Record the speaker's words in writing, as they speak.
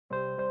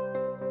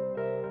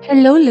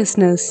Hello,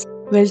 listeners.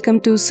 Welcome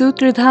to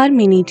Sutradhar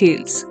Mini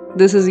Tales.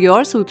 This is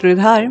your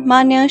Sutradhar,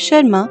 Manya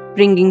Sharma,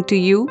 bringing to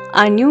you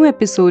our new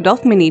episode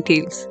of Mini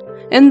Tales.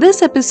 In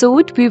this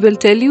episode, we will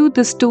tell you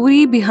the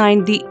story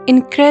behind the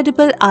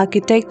incredible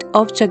architect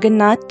of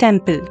Jagannath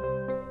Temple.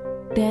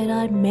 There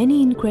are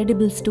many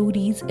incredible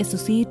stories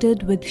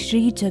associated with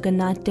Sri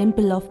Jagannath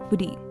Temple of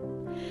Puri.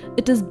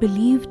 It is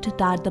believed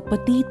that the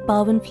Patit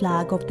Pavan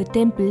flag of the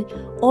temple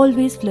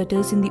always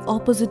flutters in the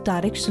opposite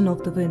direction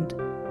of the wind.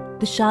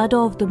 The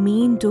shadow of the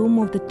main dome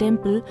of the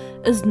temple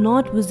is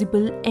not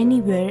visible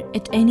anywhere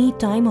at any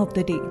time of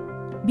the day.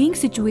 Being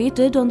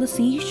situated on the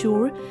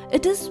seashore,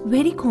 it is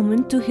very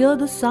common to hear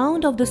the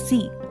sound of the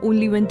sea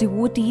only when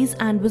devotees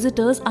and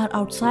visitors are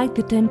outside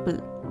the temple.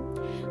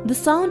 The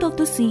sound of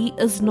the sea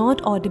is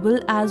not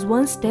audible as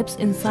one steps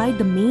inside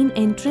the main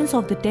entrance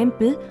of the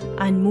temple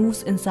and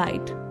moves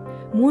inside.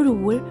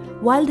 Moreover,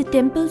 while the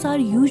temples are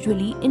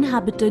usually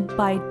inhabited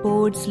by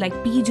birds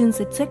like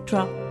pigeons,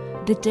 etc.,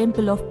 the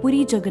temple of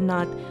Puri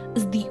Jagannath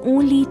is the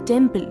only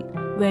temple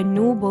where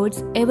no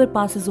birds ever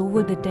passes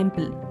over the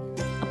temple.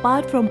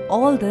 Apart from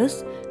all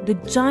this, the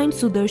giant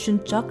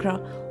Sudarshan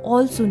Chakra,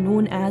 also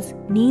known as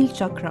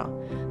Neelchakra,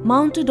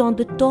 mounted on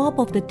the top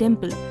of the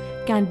temple,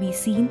 can be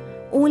seen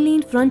only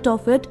in front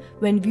of it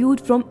when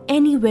viewed from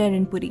anywhere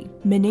in Puri,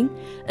 meaning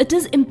it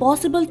is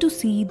impossible to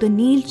see the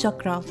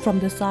Neelchakra from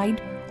the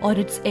side or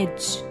its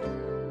edge.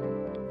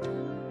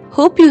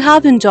 Hope you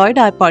have enjoyed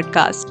our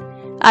podcast.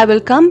 I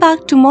will come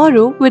back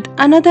tomorrow with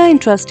another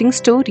interesting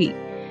story.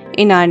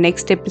 In our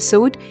next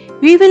episode,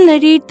 we will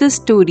narrate the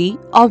story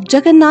of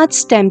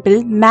Jagannath's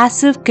temple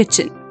massive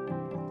kitchen.